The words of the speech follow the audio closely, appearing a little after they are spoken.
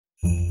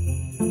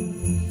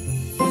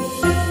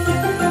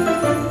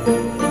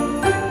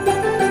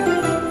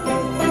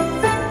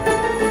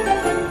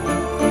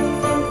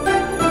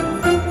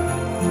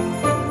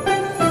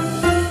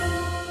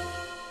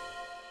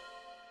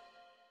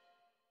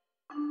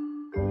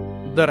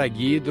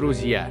Дорогие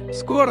друзья,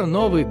 скоро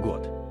Новый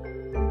год.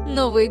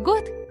 Новый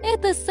год –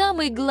 это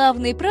самый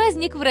главный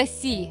праздник в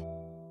России.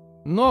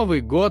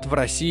 Новый год в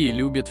России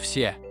любят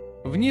все,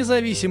 вне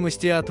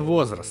зависимости от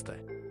возраста.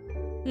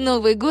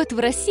 Новый год в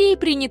России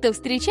принято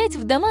встречать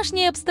в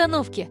домашней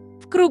обстановке,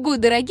 в кругу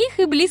дорогих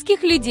и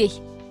близких людей.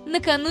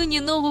 Накануне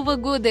Нового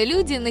года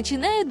люди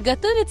начинают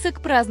готовиться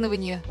к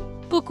празднованию.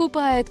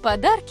 Покупают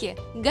подарки,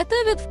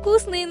 готовят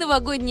вкусные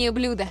новогодние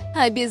блюда,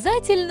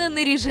 обязательно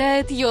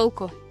наряжают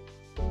елку.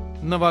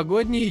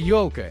 Новогодняя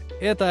елка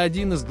 – это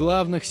один из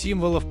главных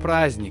символов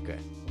праздника.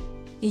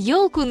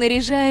 Елку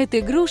наряжают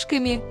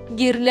игрушками,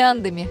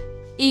 гирляндами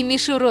и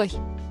мишурой.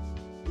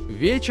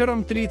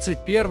 Вечером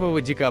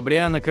 31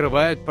 декабря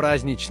накрывают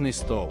праздничный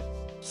стол.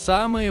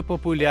 Самое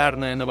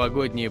популярное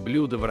новогоднее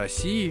блюдо в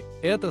России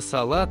 – это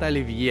салат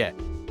оливье.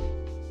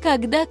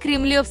 Когда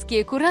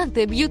кремлевские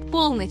куранты бьют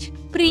полночь,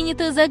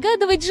 принято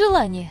загадывать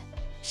желание.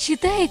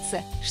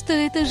 Считается, что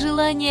это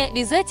желание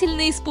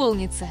обязательно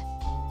исполнится.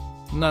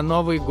 На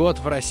Новый год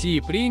в России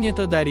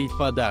принято дарить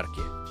подарки.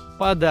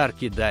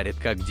 Подарки дарят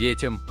как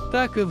детям,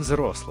 так и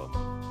взрослым.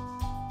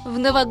 В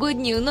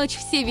новогоднюю ночь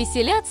все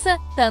веселятся,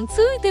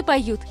 танцуют и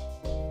поют.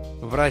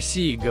 В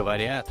России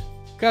говорят,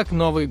 как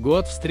Новый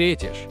год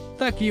встретишь,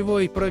 так его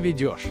и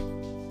проведешь.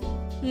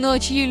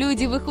 Ночью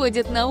люди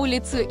выходят на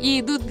улицу и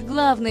идут к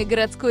главной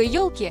городской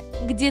елке,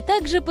 где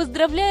также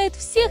поздравляют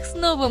всех с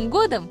Новым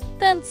годом,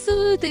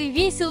 танцуют и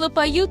весело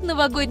поют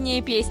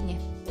новогодние песни.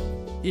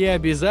 И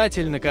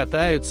обязательно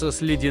катаются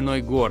с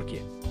ледяной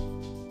горки.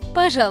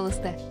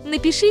 Пожалуйста,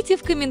 напишите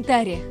в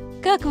комментариях,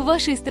 как в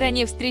вашей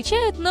стране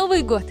встречают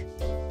Новый год.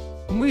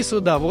 Мы с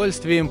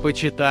удовольствием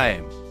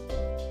почитаем.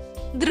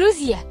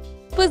 Друзья,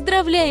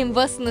 поздравляем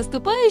вас с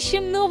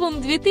наступающим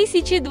новым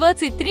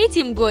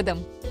 2023 годом!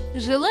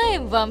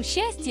 Желаем вам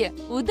счастья,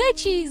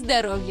 удачи и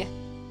здоровья!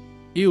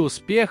 И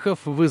успехов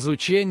в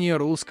изучении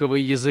русского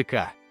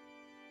языка.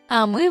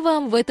 А мы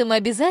вам в этом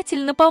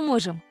обязательно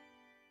поможем.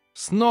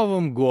 С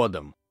Новым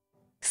годом!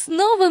 С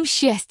новым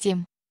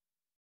счастьем!